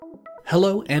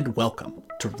Hello and welcome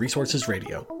to Resources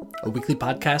Radio, a weekly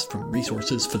podcast from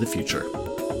Resources for the Future.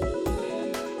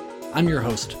 I'm your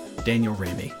host, Daniel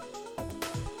Ramey.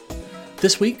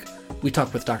 This week, we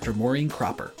talk with Dr. Maureen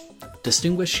Cropper,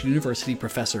 Distinguished University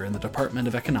Professor in the Department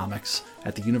of Economics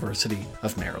at the University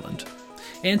of Maryland,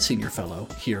 and Senior Fellow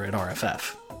here at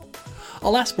RFF.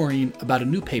 I'll ask Maureen about a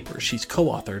new paper she's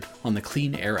co-authored on the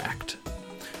Clean Air Act.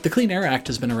 The Clean Air Act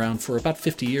has been around for about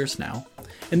 50 years now,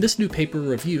 and this new paper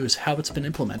reviews how it's been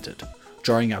implemented,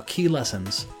 drawing out key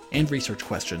lessons and research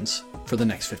questions for the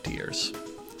next 50 years.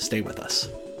 Stay with us.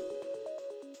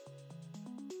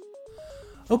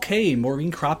 Okay,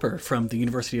 Maureen Cropper from the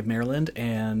University of Maryland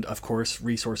and, of course,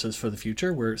 Resources for the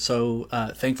Future. We're so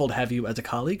thankful to have you as a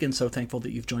colleague and so thankful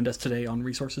that you've joined us today on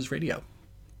Resources Radio.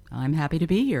 I'm happy to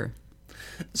be here.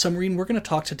 So, Maureen, we're going to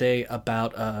talk today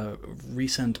about a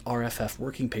recent RFF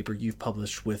working paper you've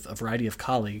published with a variety of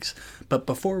colleagues. But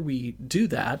before we do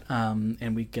that,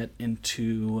 and we get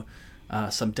into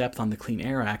some depth on the Clean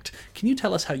Air Act, can you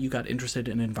tell us how you got interested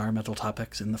in environmental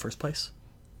topics in the first place?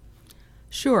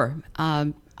 Sure.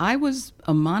 I was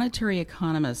a monetary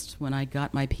economist when I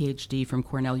got my PhD from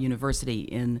Cornell University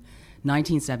in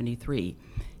 1973.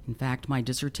 In fact, my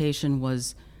dissertation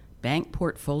was bank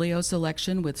portfolio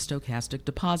selection with stochastic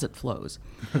deposit flows.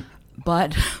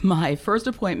 But my first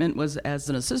appointment was as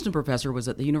an assistant professor was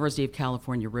at the University of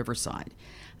California, Riverside.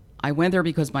 I went there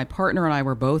because my partner and I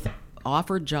were both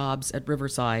offered jobs at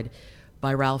Riverside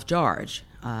by Ralph George,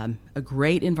 a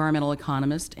great environmental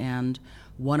economist and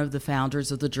one of the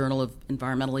founders of the Journal of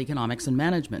Environmental Economics and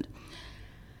Management.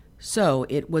 So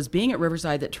it was being at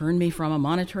Riverside that turned me from a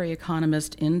monetary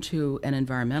economist into an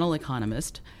environmental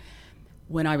economist.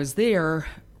 When I was there,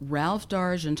 Ralph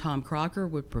Darge and Tom Crocker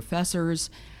were professors.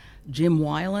 Jim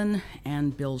Weiland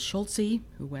and Bill Schulze,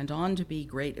 who went on to be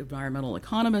great environmental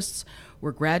economists,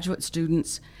 were graduate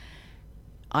students.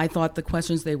 I thought the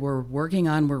questions they were working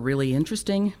on were really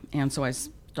interesting, and so I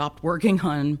stopped working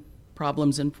on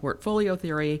problems in portfolio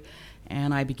theory,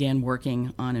 and I began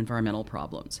working on environmental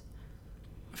problems.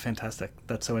 Fantastic.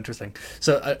 That's so interesting.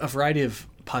 So a variety of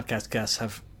podcast guests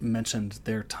have mentioned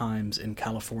their times in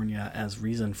California as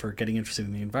reason for getting interested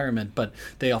in the environment, but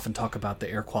they often talk about the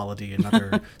air quality and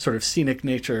other sort of scenic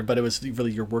nature, but it was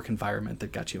really your work environment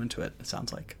that got you into it, it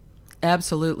sounds like.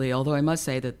 Absolutely, although I must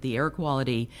say that the air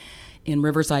quality in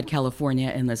Riverside, California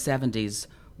in the 70s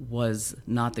was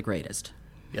not the greatest.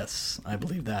 Yes, I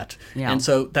believe that. Yeah. And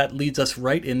so that leads us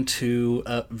right into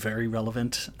a very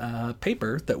relevant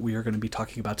paper that we are going to be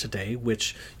talking about today,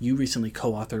 which you recently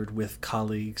co-authored with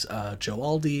colleagues Joe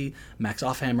Aldi, Max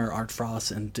Offhammer, Art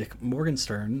Frost, and Dick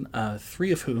Morgenstern,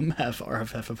 three of whom have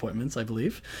RFF appointments, I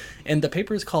believe. And the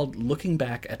paper is called Looking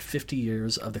Back at 50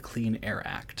 Years of the Clean Air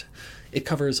Act. It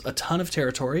covers a ton of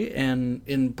territory, and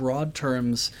in broad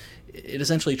terms, it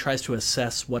essentially tries to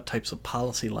assess what types of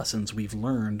policy lessons we've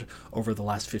learned over the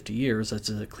last 50 years as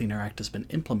the Clean Air Act has been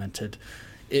implemented.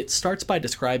 It starts by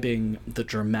describing the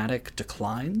dramatic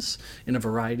declines in a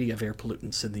variety of air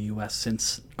pollutants in the U.S.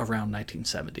 since around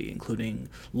 1970, including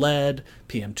lead,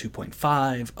 PM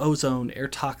 2.5, ozone, air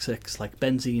toxics like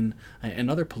benzene,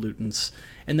 and other pollutants.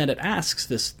 And then it asks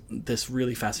this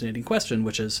really fascinating question,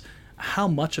 which is, how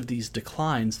much of these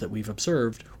declines that we've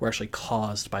observed were actually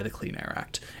caused by the Clean Air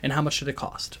Act, and how much did it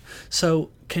cost?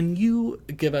 So can you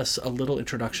give us a little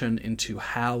introduction into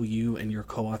how you and your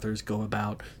co-authors go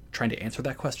about trying to answer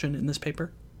that question in this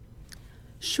paper?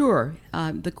 Sure.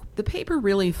 The paper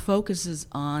really focuses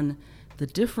on the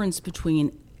difference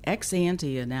between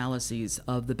ex-ante analyses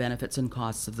of the benefits and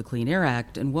costs of the Clean Air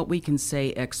Act and what we can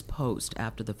say ex post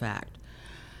after the fact.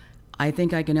 I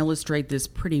think I can illustrate this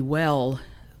pretty well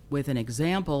with an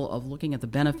example of looking at the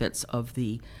benefits of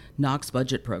the NOx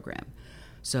budget program.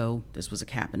 So this was a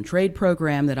cap and trade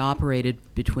program that operated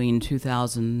between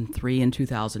 2003 and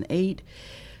 2008.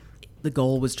 The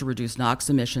goal was to reduce NOx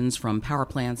emissions from power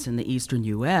plants in the eastern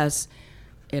U.S.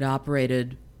 It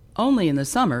operated only in the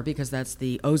summer because that's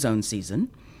the ozone season.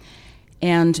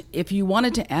 And if you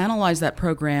wanted to analyze that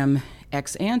program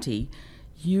ex ante,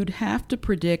 you'd have to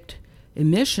predict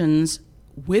emissions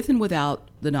with and without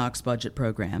the NOx budget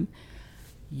program.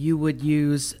 You would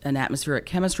use an atmospheric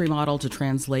chemistry model to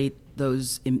translate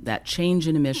that change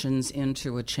in emissions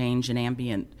into a change in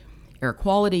ambient air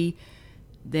quality.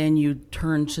 Then you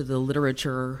turn to the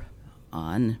literature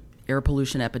on air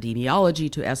pollution epidemiology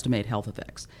to estimate health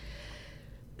effects.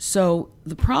 So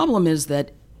the problem is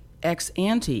that ex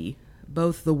ante,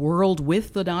 both the world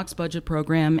with the NOx budget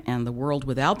program and the world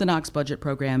without the NOx budget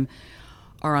program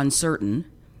are uncertain.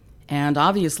 And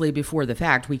obviously, before the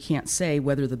fact, we can't say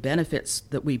whether the benefits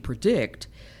that we predict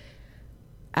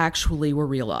actually were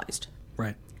realized.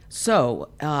 Right. So,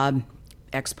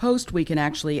 ex post, we can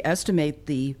actually estimate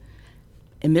the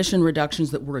emission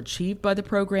reductions that were achieved by the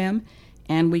program,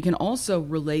 and we can also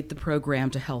relate the program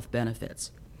to health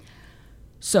benefits.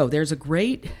 So, there's a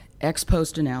great ex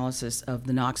post analysis of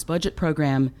the NOx budget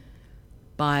program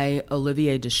by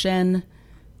Olivier Deschênes,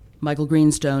 Michael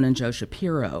Greenstone, and Joe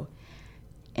Shapiro.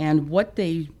 And what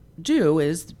they do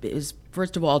is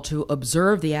first of all to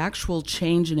observe the actual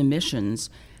change in emissions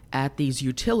at these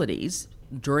utilities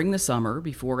during the summer,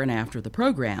 before and after the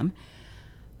program.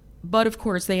 But of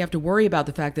course, they have to worry about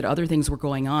the fact that other things were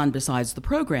going on besides the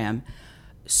program.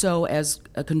 So as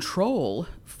a control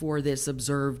for this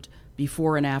observed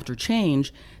before and after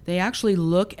change, they actually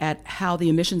look at how the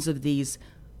emissions of these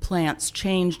plants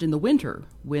changed in the winter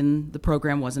when the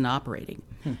program wasn't operating.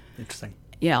 Interesting.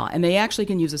 Yeah, and they actually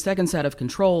can use a second set of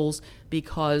controls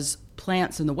because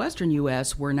plants in the western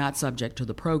U.S. were not subject to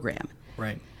the program.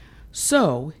 Right.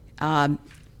 So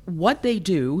what they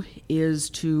do is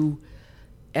to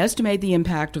estimate the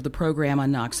impact of the program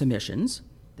on NOx emissions.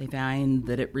 They find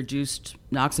that it reduced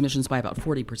NOx emissions by about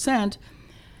 40%.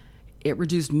 It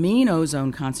reduced mean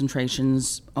ozone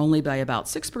concentrations only by about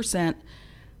 6%,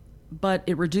 but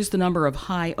it reduced the number of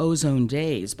high ozone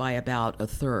days by about a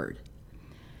third.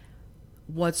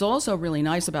 What's also really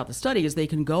nice about the study is they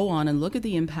can go on and look at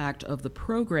the impact of the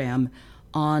program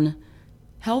on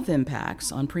health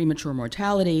impacts, on premature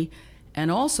mortality, and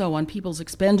also on people's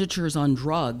expenditures on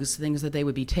drugs, things that they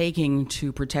would be taking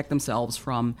to protect themselves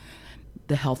from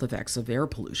the health effects of air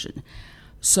pollution.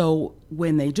 So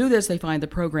when they do this, they find the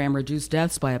program reduced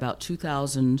deaths by about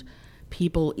 2,000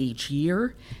 people each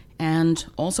year, and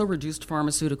also reduced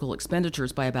pharmaceutical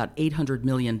expenditures by about $800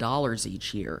 million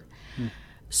each year.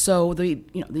 So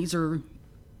these are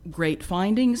great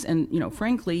findings, and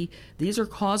frankly, these are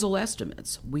causal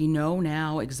estimates. We know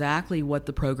now exactly what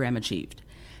the program achieved,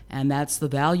 and that's the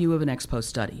value of an ex post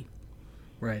study.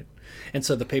 Right. And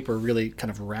so the paper really kind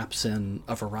of wraps in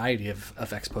a variety of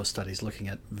ex post studies looking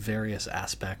at various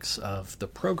aspects of the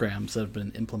programs that have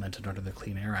been implemented under the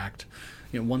Clean Air Act.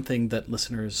 One thing that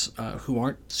listeners who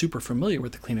aren't super familiar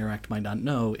with the Clean Air Act might not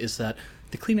know is that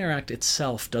the Clean Air Act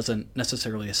itself doesn't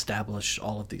necessarily establish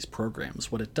all of these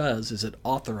programs. What it does is it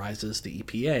authorizes the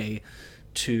EPA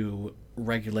to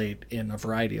regulate in a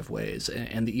variety of ways,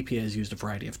 and the EPA has used a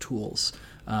variety of tools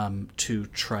to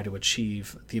try to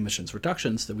achieve the emissions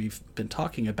reductions that we've been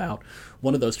talking about.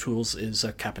 One of those tools is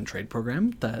a cap and trade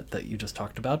program that you just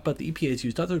talked about, but the EPA has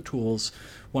used other tools.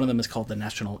 One of them is called the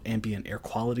National Ambient Air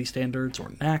Quality Standards, or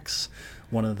NAAQS.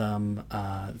 One of them,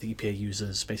 the EPA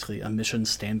uses basically emissions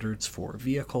standards for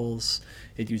vehicles.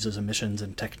 It uses emissions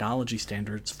and technology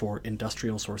standards for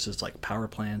industrial sources like power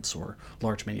plants or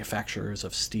large manufacturers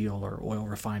of steel or oil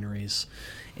refineries.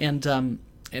 And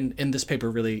this paper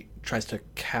really tries to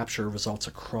capture results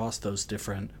across those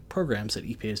different programs that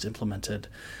EPA has implemented.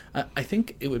 I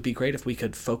think it would be great if we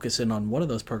could focus in on one of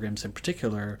those programs in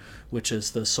particular, which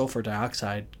is the sulfur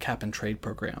dioxide cap and trade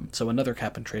program. So another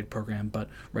cap and trade program, but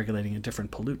regulating a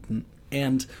different pollutant.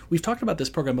 And we've talked about this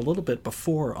program a little bit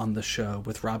before on the show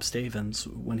with Rob Stavins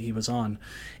when he was on.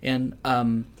 And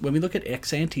when we look at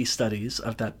ex-ante studies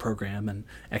of that program, and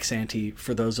ex-ante,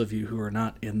 for those of you who are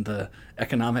not in the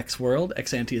economics world,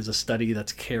 ex-ante is a study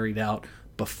that's carried out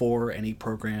before any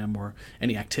program or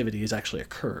any activity has actually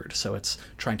occurred. So it's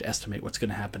trying to estimate what's going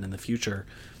to happen in the future.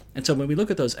 And so when we look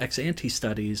at those ex-ante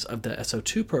studies of the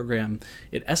SO2 program,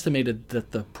 it estimated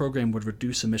that the program would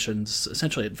reduce emissions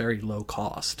essentially at very low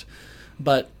cost.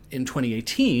 But in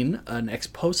 2018, an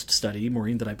ex-post study,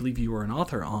 Maureen, that I believe you were an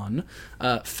author on,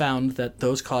 found that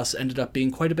those costs ended up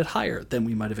being quite a bit higher than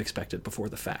we might have expected before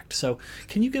the fact. So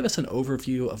can you give us an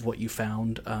overview of what you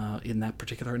found in that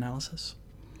particular analysis?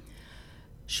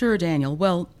 Sure, Daniel.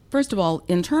 Well, first of all,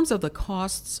 in terms of the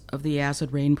costs of the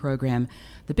acid rain program,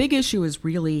 the big issue is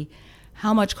really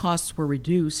how much costs were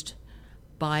reduced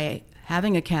by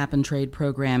having a cap and trade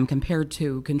program compared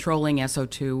to controlling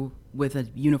SO2 with a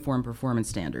uniform performance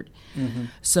standard. Mm-hmm.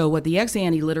 So what the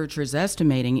ex-ante literature is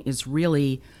estimating is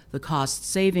really the cost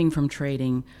saving from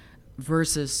trading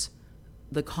versus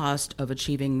the cost of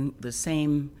achieving the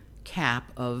same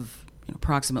cap of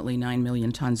approximately 9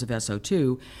 million tons of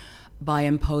SO2 by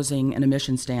imposing an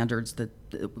emission standards that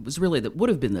would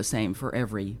have been the same for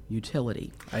every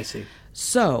utility. I see.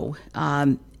 So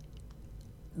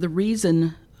the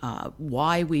reason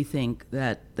why we think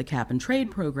that the cap and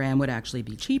trade program would actually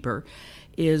be cheaper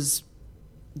is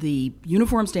the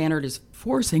uniform standard is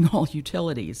forcing all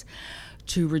utilities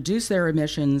to reduce their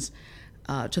emissions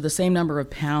to the same number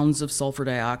of pounds of sulfur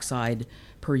dioxide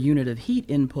per unit of heat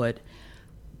input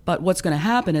But what's going to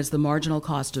happen is the marginal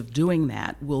cost of doing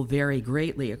that will vary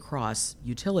greatly across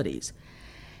utilities.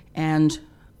 And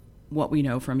what we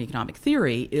know from economic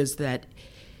theory is that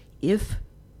if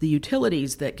the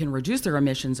utilities that can reduce their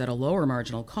emissions at a lower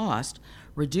marginal cost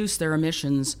reduce their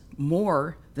emissions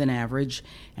more than average,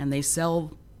 and they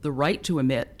sell the right to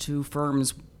emit to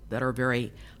firms that are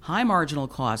very high marginal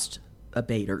cost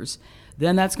abaters,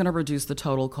 then that's going to reduce the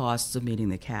total costs of meeting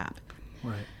the cap.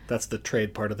 Right. That's the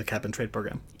trade part of the cap and trade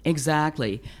program.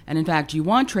 Exactly. And in fact, you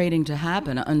want trading to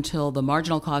happen until the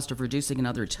marginal cost of reducing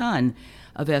another ton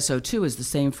of SO2 is the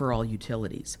same for all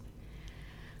utilities.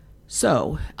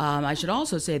 So I should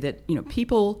also say that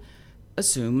people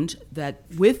assumed that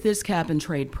with this cap and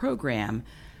trade program,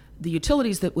 the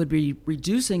utilities that would be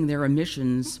reducing their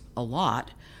emissions a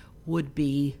lot would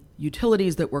be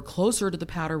utilities that were closer to the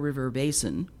Powder River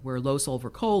Basin, where low sulfur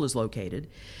coal is located.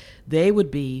 They would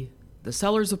be the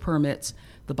sellers of permits.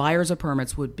 The buyers of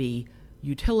permits would be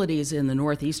utilities in the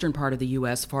northeastern part of the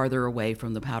U.S., farther away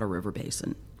from the Powder River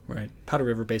Basin. Right. Powder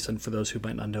River Basin, for those who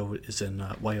might not know, is in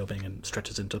Wyoming and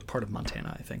stretches into part of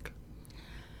Montana, I think.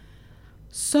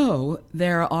 So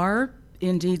there are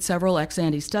indeed several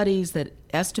ex-ante studies that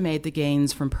estimate the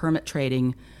gains from permit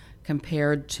trading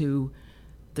compared to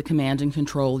the command and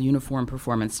control uniform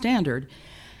performance standard.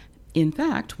 In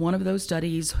fact, one of those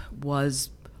studies was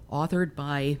authored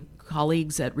by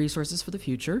colleagues at Resources for the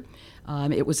Future.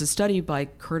 It was a study by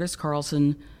Curtis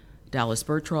Carlson, Dallas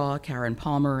Bertraw, Karen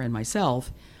Palmer, and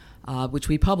myself, which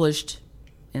we published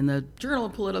in the Journal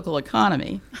of Political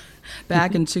Economy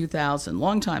back in 2000,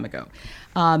 long time ago.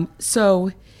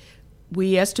 So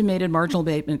we estimated marginal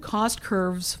abatement cost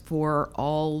curves for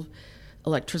all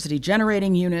electricity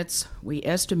generating units. We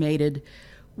estimated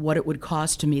what it would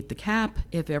cost to meet the cap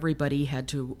if everybody had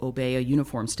to obey a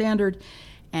uniform standard,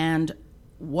 and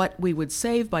what we would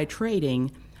save by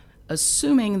trading,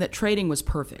 assuming that trading was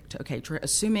perfect.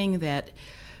 Assuming that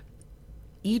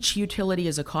each utility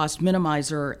is a cost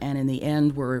minimizer, and in the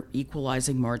end, we're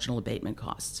equalizing marginal abatement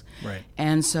costs. Right.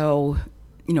 And so,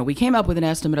 we came up with an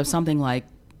estimate of something like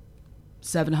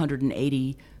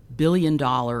 $780 billion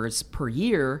per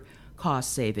year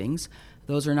cost savings.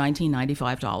 Those are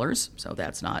 $1995, so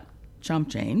that's not chump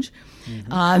change.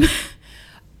 Mm-hmm.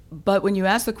 But when you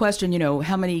ask the question,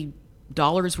 how many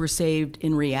dollars were saved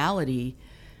in reality,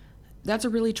 that's a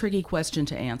really tricky question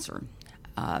to answer.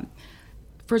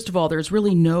 First of all, there's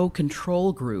really no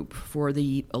control group for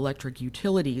the electric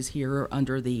utilities here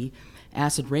under the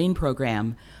acid rain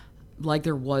program like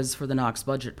there was for the NOx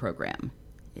budget program.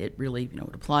 It really,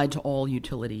 it applied to all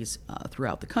utilities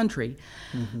throughout the country.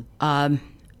 Mm-hmm.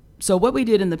 So what we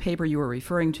did in the paper you were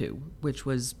referring to, which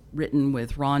was written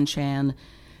with Ron Chan,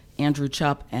 Andrew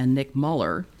Chupp, and Nick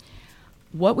Muller,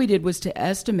 what we did was to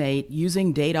estimate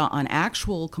using data on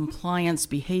actual compliance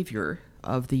behavior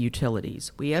of the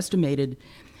utilities. We estimated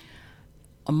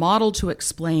a model to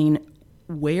explain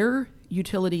where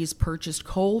utilities purchased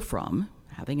coal from,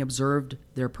 having observed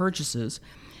their purchases,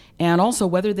 and also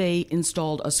whether they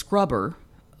installed a scrubber,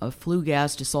 a flue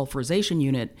gas desulfurization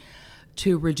unit,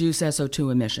 to reduce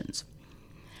SO2 emissions.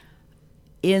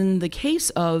 In the case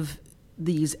of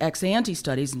these ex-ante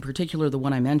studies, in particular the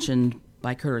one I mentioned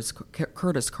by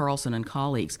Curtis Carlson and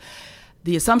colleagues,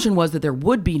 the assumption was that there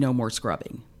would be no more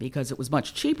scrubbing because it was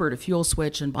much cheaper to fuel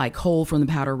switch and buy coal from the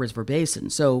Powder River Basin.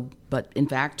 But in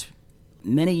fact,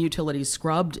 many utilities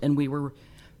scrubbed, and we were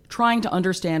trying to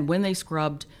understand when they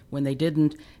scrubbed, when they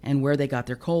didn't, and where they got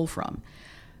their coal from.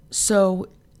 So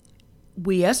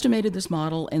we estimated this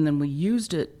model, and then we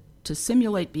used it to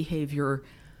simulate behavior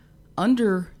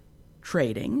under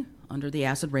trading, under the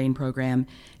acid rain program,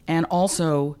 and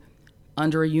also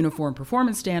under a uniform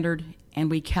performance standard, and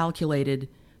we calculated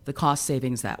the cost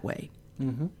savings that way.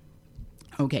 Mm-hmm.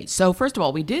 Okay, so first of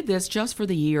all, we did this just for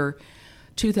the year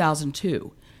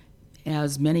 2002.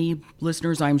 As many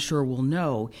listeners I'm sure will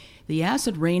know, the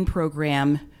acid rain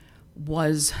program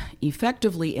was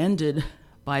effectively ended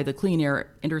by the Clean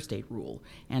Air Interstate Rule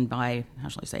and by, how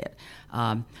shall I say it,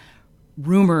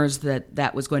 rumors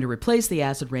that was going to replace the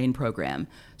acid rain program.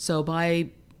 So by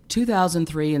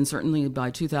 2003 and certainly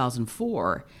by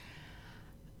 2004,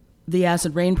 the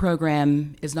acid rain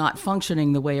program is not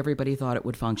functioning the way everybody thought it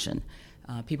would function.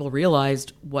 People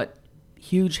realized what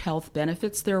huge health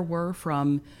benefits there were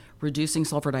from reducing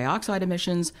sulfur dioxide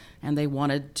emissions, and they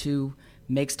wanted to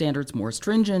make standards more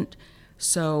stringent.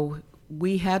 So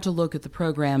we had to look at the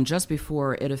program just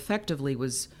before it effectively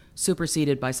was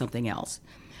superseded by something else.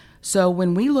 So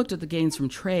when we looked at the gains from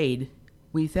trade,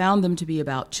 we found them to be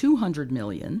about $200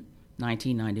 million,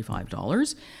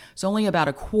 It's only about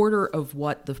a quarter of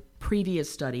what the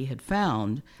previous study had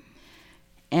found.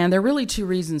 And there are really two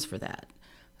reasons for that.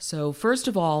 So first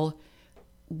of all,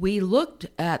 we looked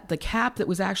at the cap that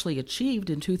was actually achieved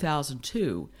in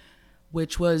 2002,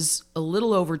 which was a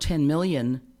little over 10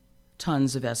 million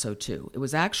tons of SO2. It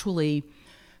was actually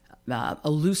a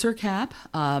looser cap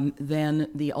than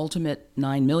the ultimate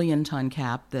 9 million ton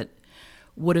cap that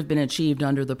would have been achieved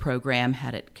under the program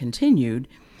had it continued,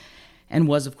 and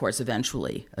was, of course,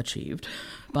 eventually achieved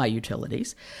by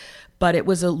utilities. But it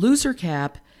was a looser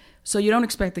cap, so you don't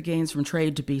expect the gains from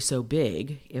trade to be so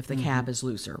big if the cap is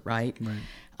looser, right?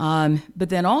 But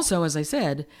then also, as I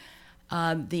said,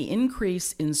 the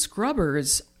increase in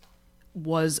scrubbers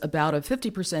was about a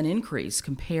 50% increase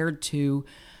compared to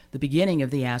the beginning of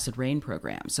the acid rain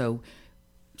program. So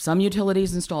some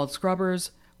utilities installed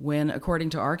scrubbers when, according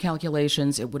to our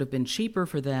calculations, it would have been cheaper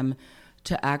for them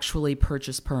to actually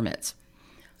purchase permits.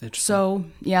 So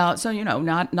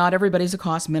not everybody's a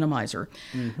cost minimizer,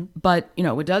 but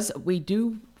we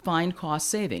do find cost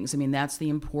savings. I mean, that's the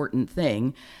important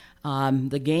thing.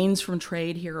 The gains from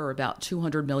trade here are about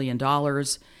 $200 million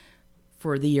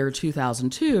for the year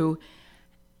 2002,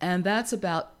 and that's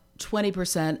about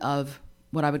 20% of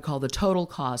what I would call the total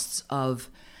costs of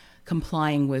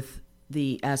complying with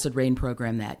the acid rain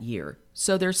program that year.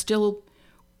 So there still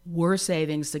were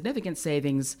savings, significant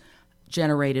savings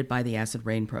generated by the acid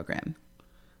rain program.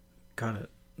 Got it.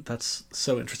 That's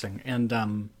so interesting.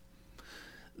 And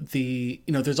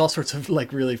there's all sorts of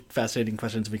like really fascinating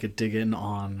questions we could dig in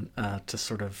on to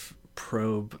sort of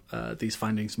probe these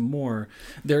findings more.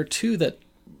 There are two that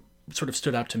sort of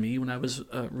stood out to me when I was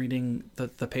reading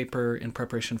the paper in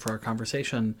preparation for our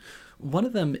conversation. One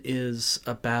of them is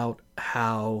about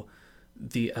how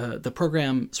the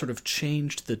program sort of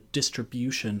changed the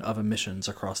distribution of emissions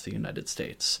across the United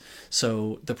States.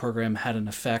 So the program had an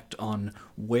effect on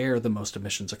where the most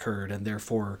emissions occurred, and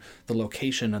therefore the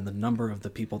location and the number of the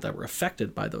people that were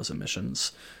affected by those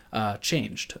emissions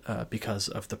changed because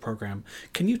of the program.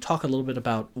 Can you talk a little bit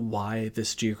about why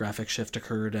this geographic shift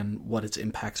occurred and what its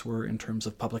impacts were in terms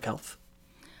of public health?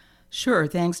 Sure.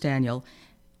 Thanks, Daniel.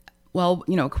 Well,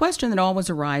 a question that always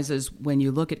arises when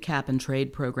you look at cap and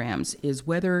trade programs is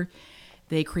whether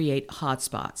they create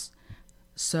hotspots.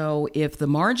 So if the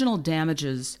marginal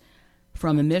damages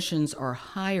from emissions are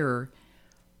higher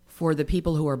for the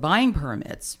people who are buying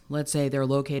permits, let's say they're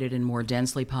located in more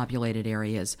densely populated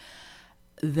areas,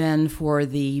 than for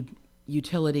the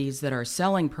utilities that are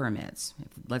selling permits,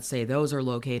 let's say those are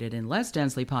located in less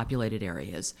densely populated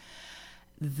areas,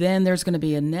 then there's going to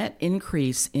be a net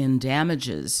increase in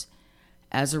damages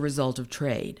as a result of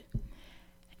trade.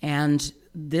 And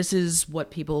this is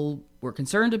what people were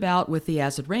concerned about with the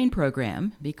acid rain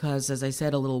program, because, as I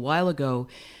said a little while ago,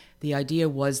 the idea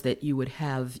was that you would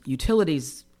have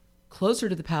utilities closer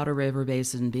to the Powder River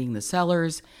Basin being the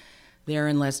sellers. They're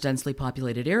in less densely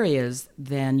populated areas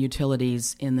than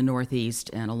utilities in the Northeast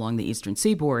and along the Eastern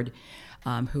Seaboard,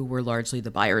 who were largely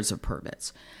the buyers of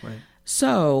permits. Right.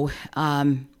 So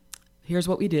here's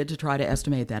what we did to try to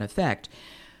estimate that effect.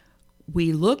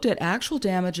 We looked at actual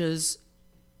damages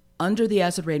under the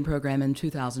acid rain program in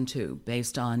 2002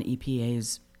 based on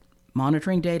EPA's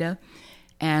monitoring data,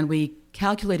 and we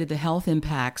calculated the health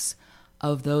impacts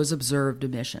of those observed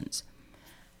emissions.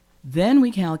 Then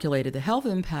we calculated the health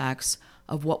impacts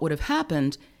of what would have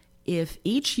happened if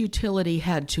each utility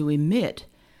had to emit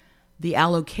the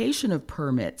allocation of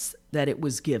permits that it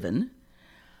was given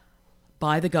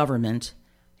by the government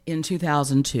in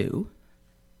 2002,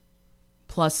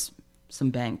 plus some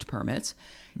banked permits,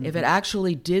 if it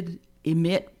actually did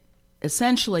emit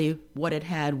essentially what it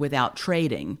had without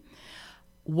trading,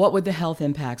 what would the health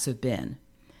impacts have been?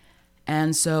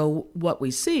 And so what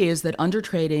we see is that under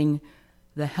trading,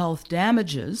 the health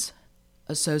damages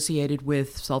associated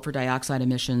with sulfur dioxide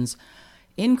emissions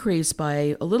increased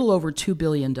by a little over $2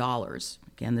 billion.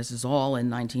 Again, this is all in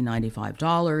 1995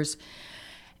 dollars.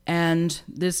 And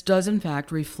this does, in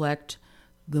fact, reflect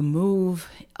the move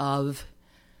of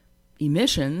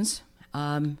emissions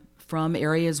from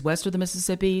areas west of the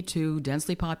Mississippi to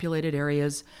densely populated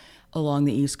areas along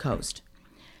the East Coast.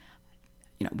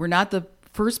 We're not the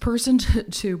first person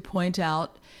to point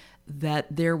out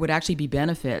that there would actually be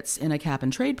benefits in a cap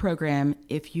and trade program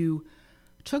if you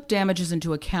took damages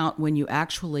into account when you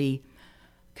actually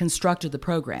constructed the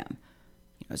program.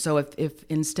 So if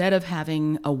instead of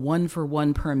having a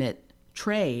one-for-one permit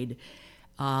trade,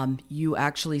 you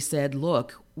actually said,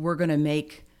 look, we're going to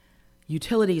make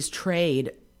utilities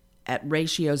trade at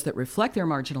ratios that reflect their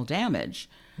marginal damage.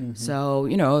 Mm-hmm. So,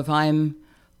 if I'm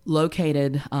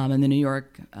located in the New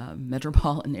York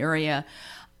metropolitan area,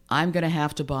 I'm going to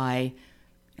have to buy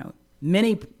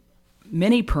many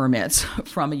many permits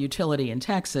from a utility in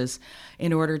Texas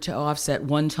in order to offset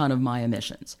 1 ton of my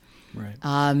emissions. Right.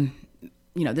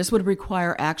 This would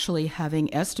require actually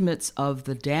having estimates of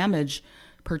the damage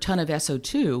per ton of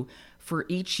SO2 for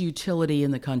each utility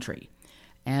in the country.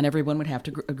 And everyone would have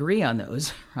to agree on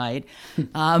those, right?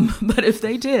 But if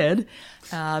they did,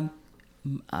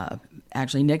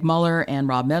 actually Nick Muller and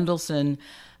Rob Mendelson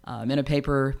in a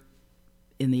paper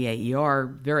in the AER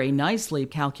very nicely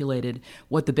calculated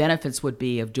what the benefits would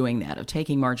be of doing that, of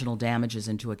taking marginal damages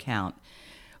into account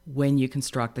when you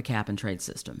construct the cap and trade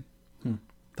system.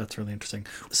 That's really interesting.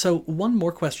 So one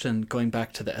more question, going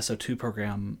back to the SO2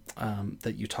 program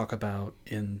that you talk about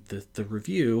in the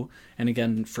review. And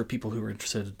again, for people who are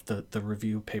interested, the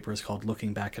review paper is called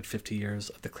Looking Back at 50 Years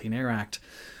of the Clean Air Act.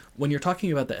 When you're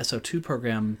talking about the SO2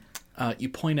 program, you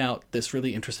point out this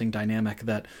really interesting dynamic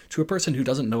that to a person who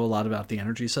doesn't know a lot about the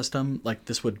energy system, like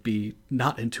this would be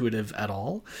not intuitive at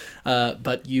all.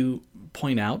 But you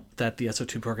point out that the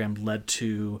SO2 program led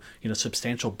to,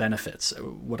 substantial benefits,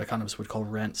 what economists would call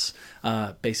rents,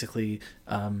 basically,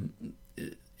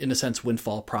 in a sense,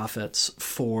 windfall profits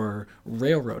for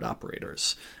railroad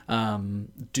operators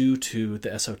due to the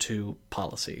SO2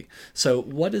 policy. So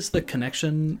what is the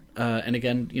connection? And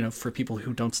again, for people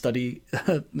who don't study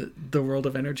the world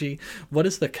of energy, what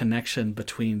is the connection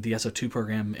between the SO2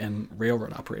 program and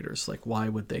railroad operators? Like, why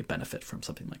would they benefit from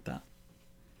something like that?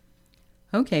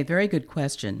 Okay, very good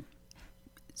question.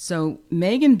 So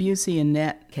Megan Busey and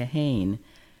Nat Kahane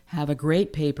have a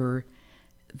great paper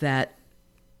that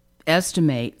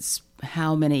estimates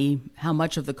how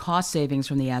much of the cost savings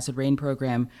from the acid rain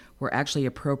program were actually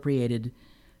appropriated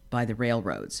by the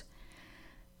railroads.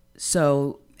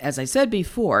 So, as I said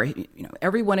before,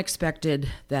 everyone expected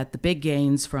that the big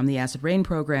gains from the acid rain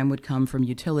program would come from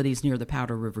utilities near the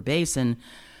Powder River Basin,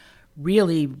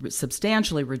 really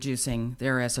substantially reducing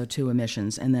their SO2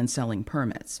 emissions and then selling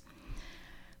permits.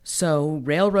 So,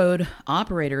 railroad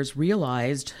operators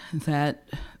realized that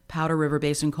Powder River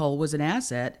Basin coal was an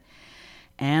asset,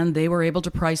 and they were able to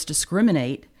price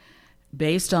discriminate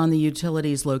based on the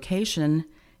utility's location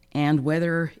and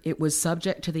whether it was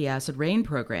subject to the acid rain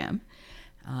program.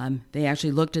 They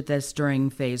actually looked at this during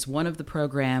phase 1 of the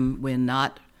program when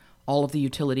not all of the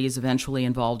utilities eventually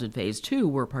involved in phase 2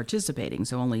 were participating,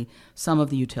 so only some of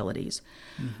the utilities.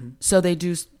 Mm-hmm. So they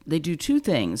do 2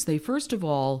 things. They first of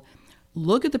all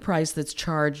look at the price that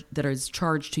is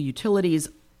charged to utilities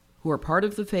who are part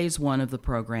of the phase 1 of the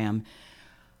program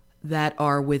that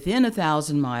are within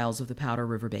 1,000 miles of the Powder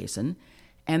River Basin,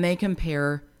 and they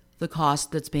compare the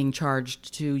cost that's being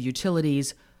charged to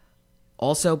utilities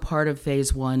also part of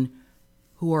phase 1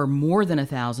 who are more than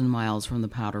 1,000 miles from the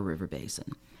Powder River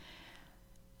Basin.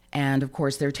 And of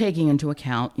course, they're taking into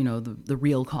account, the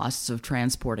real costs of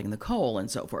transporting the coal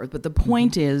and so forth. But the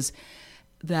point is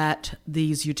that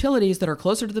these utilities that are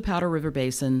closer to the Powder River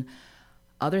Basin,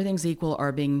 other things equal,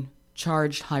 are being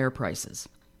charged higher prices.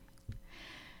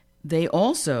 They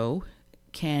also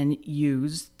can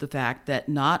use the fact that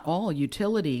not all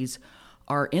utilities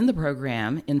are in the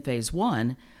program in phase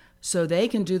 1, so they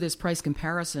can do this price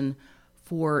comparison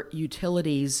for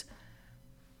utilities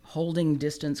holding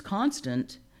distance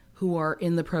constant who are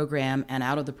in the program and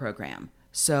out of the program.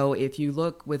 So if you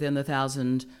look within the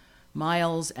 1,000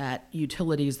 miles at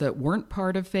utilities that weren't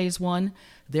part of phase 1,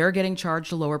 they're getting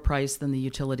charged a lower price than the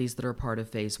utilities that are part of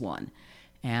phase 1.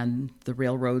 And the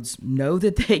railroads know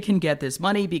that they can get this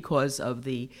money because of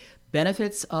the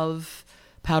benefits of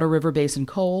Powder River Basin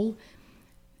coal.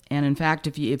 And in fact,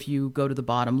 if you go to the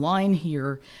bottom line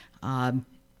here,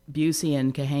 Busey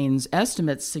and Kahane's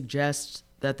estimates suggest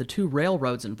that the 2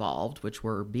 railroads involved, which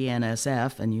were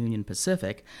BNSF and Union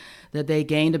Pacific, that they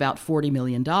gained about $40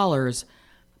 million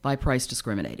by price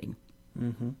discriminating.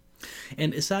 Mm-hmm.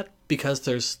 And is that because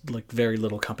there's very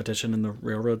little competition in the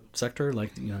railroad sector?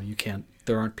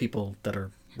 There aren't people that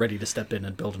are ready to step in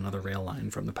and build another rail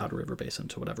line from the Powder River Basin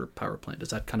to whatever power plant. Is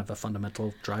that kind of a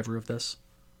fundamental driver of this?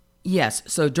 Yes.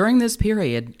 So during this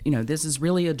period, this is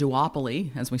really a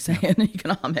duopoly, as we say in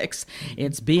economics.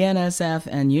 It's BNSF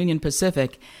and Union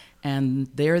Pacific, and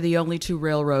they're the only 2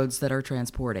 railroads that are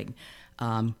transporting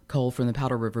coal from the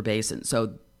Powder River Basin.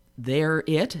 So they're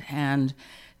it, and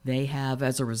they have,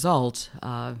 as a result,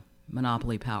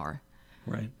 monopoly power.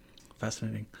 Right.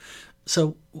 Fascinating.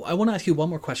 So I want to ask you one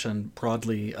more question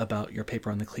broadly about your paper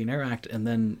on the Clean Air Act, and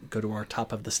then go to our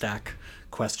top of the stack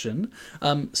question.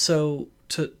 So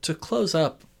to close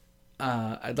up,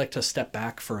 I'd like to step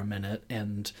back for a minute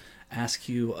and ask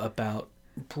you about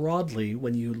broadly,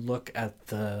 when you look at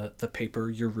the paper,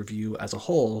 your review as a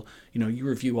whole, you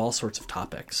review all sorts of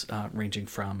topics ranging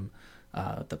from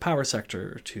the power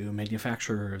sector to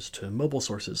manufacturers to mobile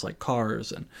sources like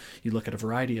cars, and you look at a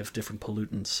variety of different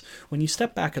pollutants. When you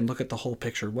step back and look at the whole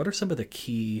picture, what are some of the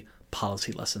key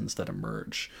policy lessons that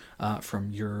emerge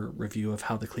from your review of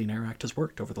how the Clean Air Act has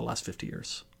worked over the last 50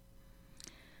 years?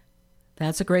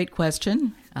 That's a great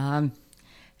question.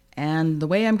 And the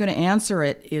way I'm going to answer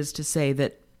it is to say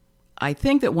that I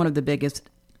think that one of the biggest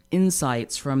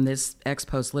insights from this ex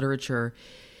post literature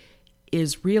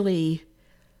is really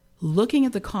looking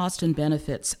at the cost and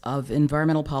benefits of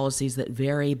environmental policies that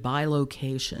vary by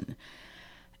location.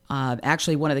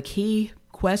 Actually, one of the key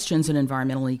questions in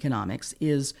environmental economics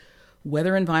is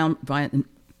whether environmental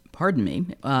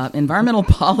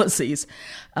policies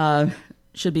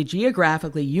should be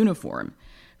geographically uniform.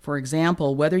 For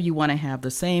example, whether you want to have the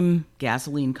same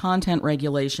gasoline content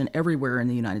regulation everywhere in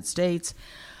the United States,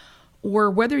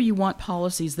 or whether you want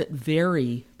policies that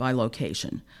vary by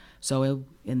location. So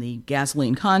in the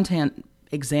gasoline content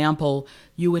example,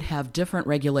 you would have different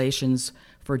regulations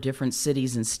for different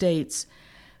cities and states,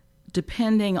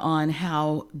 depending on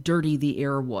how dirty the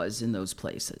air was in those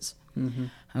places. Mm-hmm.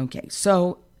 Okay,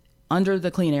 so under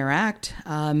the Clean Air Act,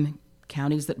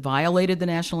 counties that violated the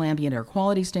National Ambient Air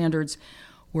Quality Standards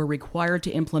were required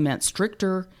to implement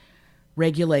stricter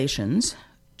regulations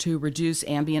to reduce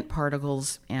ambient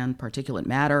particles and particulate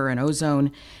matter and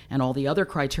ozone and all the other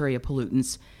criteria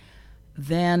pollutants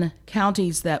than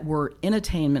counties that were in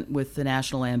attainment with the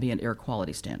National Ambient Air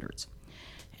Quality Standards.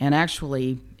 And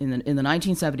actually, in the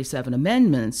 1977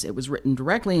 amendments, it was written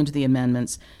directly into the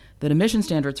amendments that emission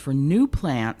standards for new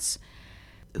plants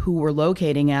who were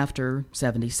locating after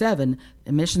 77,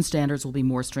 emission standards will be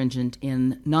more stringent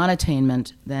in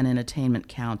non-attainment than in attainment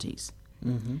counties.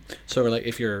 Mm-hmm. So, like,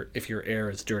 if your air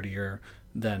is dirtier,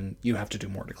 then you have to do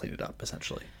more to clean it up,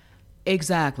 essentially.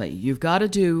 Exactly. You've got to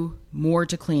do more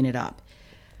to clean it up.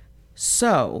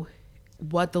 So,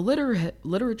 what the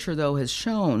literature, though, has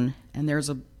shown, and there's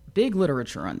a big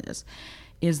literature on this,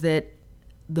 is that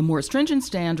the more stringent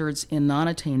standards in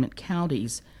non-attainment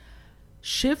counties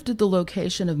shifted the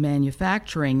location of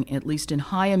manufacturing, at least in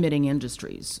high-emitting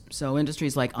industries. So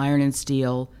industries like iron and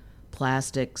steel,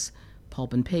 plastics,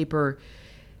 pulp and paper,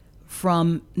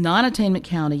 from non-attainment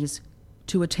counties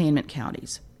to attainment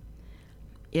counties.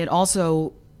 It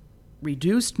also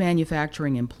reduced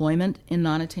manufacturing employment in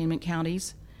non-attainment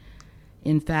counties.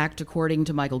 In fact, according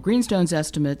to Michael Greenstone's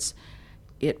estimates,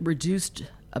 it reduced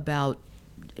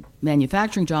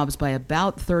manufacturing jobs by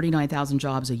about 39,000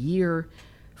 jobs a year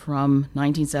from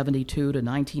 1972 to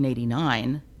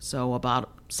 1989, so about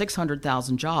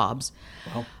 600,000 jobs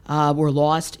were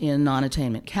lost in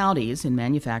non-attainment counties in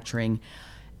manufacturing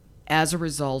as a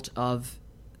result of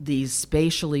these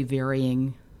spatially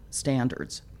varying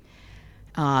standards.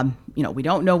 We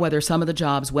don't know whether some of the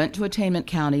jobs went to attainment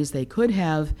counties. They could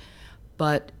have,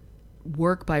 but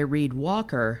work by Reed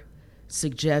Walker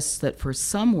suggests that for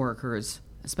some workers,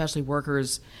 especially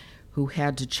workers who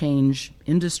had to change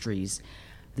industries,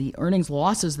 the earnings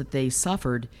losses that they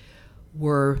suffered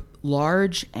were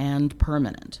large and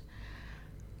permanent.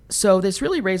 So this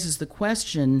really raises the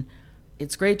question,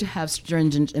 it's great to have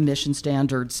stringent emission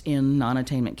standards in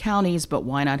non-attainment counties, but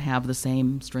why not have the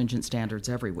same stringent standards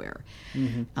everywhere?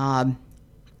 Mm-hmm.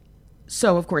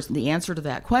 So, of course, the answer to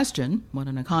that question, what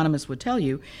an economist would tell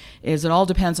you, is it all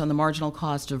depends on the marginal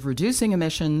cost of reducing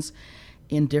emissions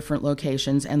in different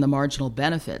locations and the marginal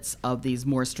benefits of these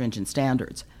more stringent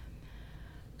standards.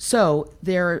 So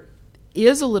there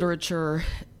is a literature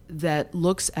that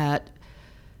looks at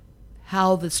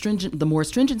how the more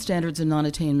stringent standards in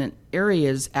non-attainment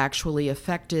areas actually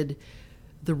affected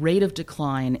the rate of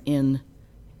decline in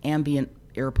ambient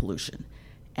air pollution.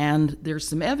 And there's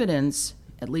some evidence,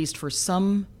 at least for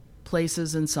some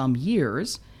places in some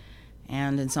years,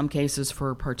 and in some cases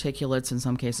for particulates, in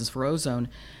some cases for ozone,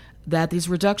 that these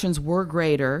reductions were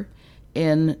greater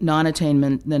in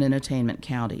non-attainment than in attainment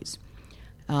counties.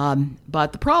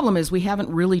 But the problem is we haven't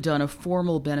really done a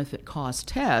formal benefit cost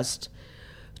test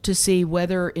to see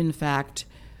whether, in fact,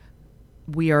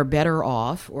 we are better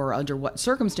off, or under what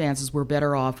circumstances we're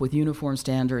better off with uniform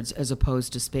standards as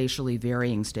opposed to spatially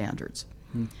varying standards.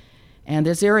 And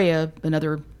this area,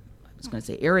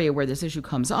 area where this issue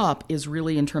comes up is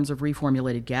really in terms of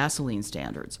reformulated gasoline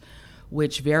standards,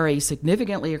 which vary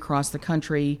significantly across the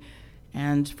country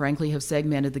and, frankly, have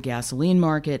segmented the gasoline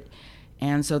market.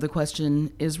 And so the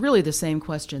question is really the same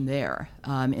question there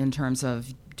in terms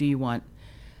of, do you want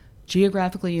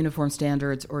geographically uniform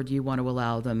standards or do you want to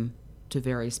allow them to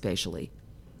vary spatially?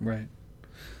 Right.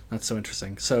 That's so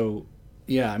interesting. So,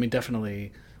 yeah, I mean,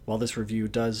 definitely, while this review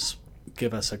does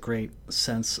give us a great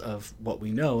sense of what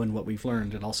we know and what we've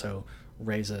learned, it also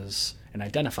raises and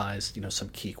identifies, some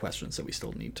key questions that we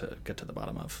still need to get to the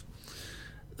bottom of.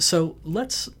 So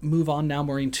let's move on now,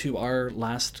 Maureen, to our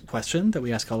last question that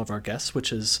we ask all of our guests,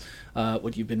 which is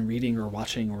what you've been reading or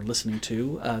watching or listening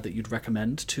to that you'd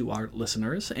recommend to our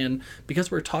listeners. And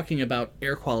because we're talking about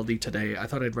air quality today, I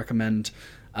thought I'd recommend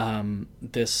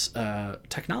this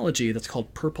technology that's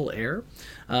called Purple Air.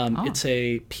 It's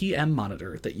a PM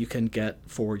monitor that you can get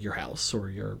for your house or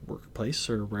your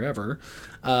workplace or wherever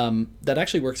that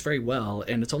actually works very well,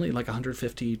 and it's only like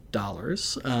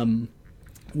 $150.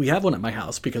 We have one at my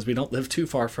house because we don't live too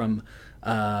far from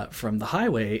the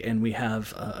highway, and we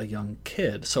have a young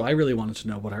kid. So I really wanted to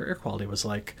know what our air quality was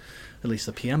like, at least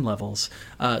the PM levels.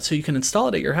 So you can install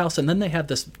it at your house, and then they have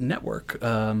this network,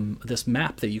 this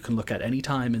map that you can look at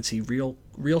anytime and see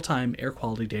real-time air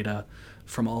quality data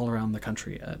from all around the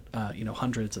country at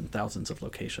hundreds and thousands of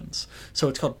locations. So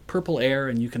it's called Purple Air,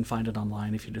 and you can find it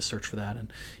online if you just search for that.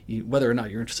 And whether or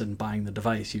not you're interested in buying the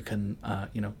device, you can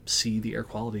see the air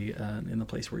quality in the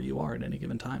place where you are at any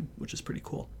given time, which is pretty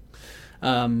cool.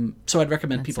 So I'd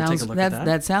recommend people take a look at that.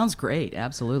 That sounds great.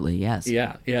 Absolutely, yes.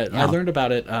 Yeah. I learned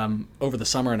about it over the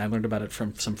summer, and I learned about it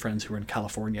from some friends who were in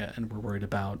California and were worried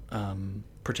about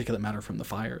particulate matter from the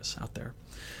fires out there.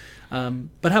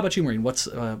 But how about you, Maureen? What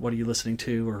are you listening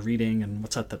to or reading, and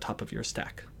what's at the top of your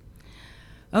stack?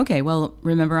 Okay, well,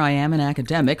 remember, I am an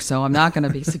academic, so I'm not going to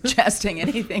be suggesting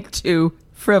anything too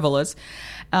frivolous.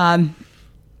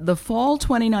 The fall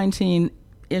 2019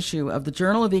 issue of the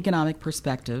Journal of Economic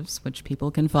Perspectives, which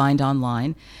people can find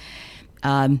online,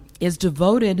 is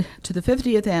devoted to the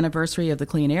 50th anniversary of the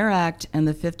Clean Air Act and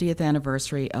the 50th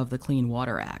anniversary of the Clean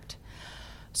Water Act.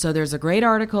 So there's a great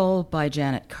article by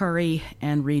Janet Curry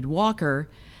and Reed Walker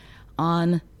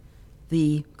on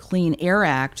the Clean Air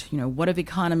Act. What have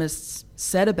economists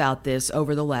said about this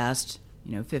over the last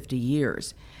 50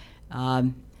 years?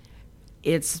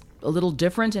 It's a little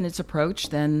different in its approach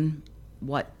than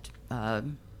what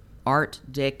Art,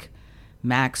 Dick,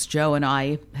 Max, Joe, and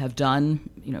I have done,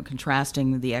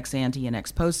 contrasting the ex ante and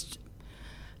ex post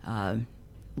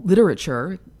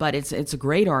literature, but it's a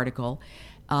great article.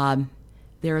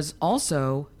 There's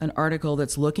also an article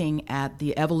that's looking at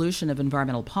the evolution of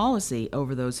environmental policy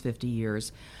over those 50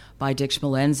 years by Dick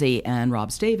Schmalenzi and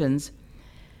Rob Stavins.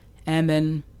 And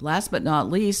then, last but not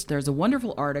least, there's a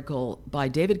wonderful article by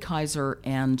David Kaiser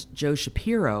and Joe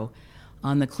Shapiro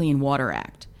on the Clean Water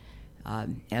Act.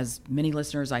 As many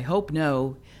listeners, I hope,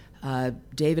 know,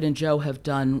 David and Joe have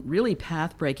done really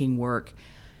path-breaking work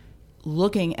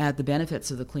looking at the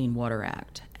benefits of the Clean Water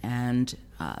Act. And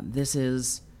this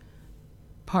is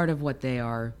part of what they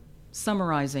are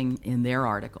summarizing in their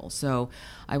article. So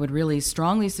I would really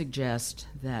strongly suggest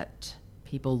that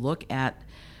people look at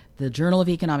the Journal of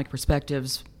Economic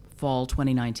Perspectives fall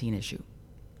 2019 issue.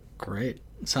 Great.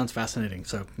 Sounds fascinating.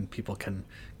 So people can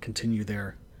continue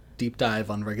their deep dive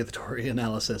on regulatory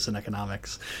analysis and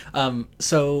economics.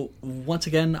 So once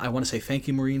again, I want to say thank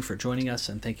you, Maureen, for joining us,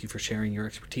 and thank you for sharing your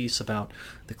expertise about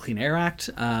the Clean Air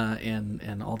Act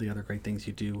and all the other great things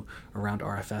you do around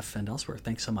RFF and elsewhere.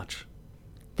 Thanks so much.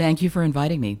 Thank you for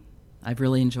inviting me. I've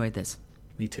really enjoyed this.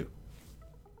 Me too.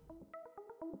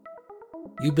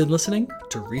 You've been listening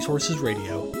to Resources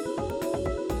Radio.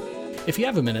 If you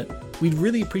have a minute, we'd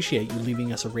really appreciate you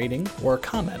leaving us a rating or a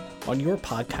comment on your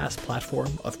podcast platform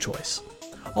of choice.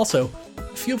 Also,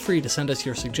 feel free to send us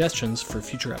your suggestions for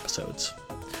future episodes.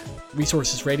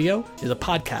 Resources Radio is a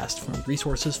podcast from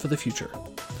Resources for the Future.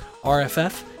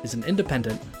 RFF is an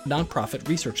independent, nonprofit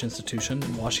research institution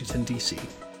in Washington, D.C.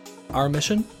 Our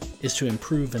mission is to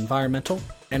improve environmental,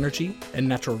 energy, and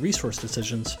natural resource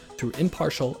decisions through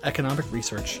impartial economic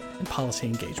research and policy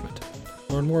engagement.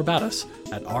 Learn more about us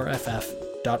at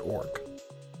rff.org.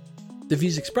 The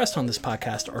views expressed on this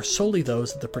podcast are solely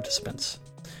those of the participants.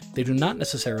 They do not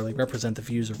necessarily represent the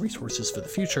views of Resources for the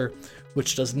Future,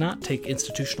 which does not take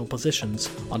institutional positions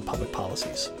on public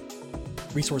policies.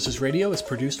 Resources Radio is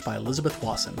produced by Elizabeth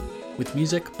Wasson, with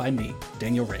music by me,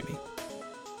 Daniel Ramey.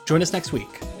 Join us next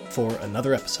week for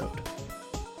another episode.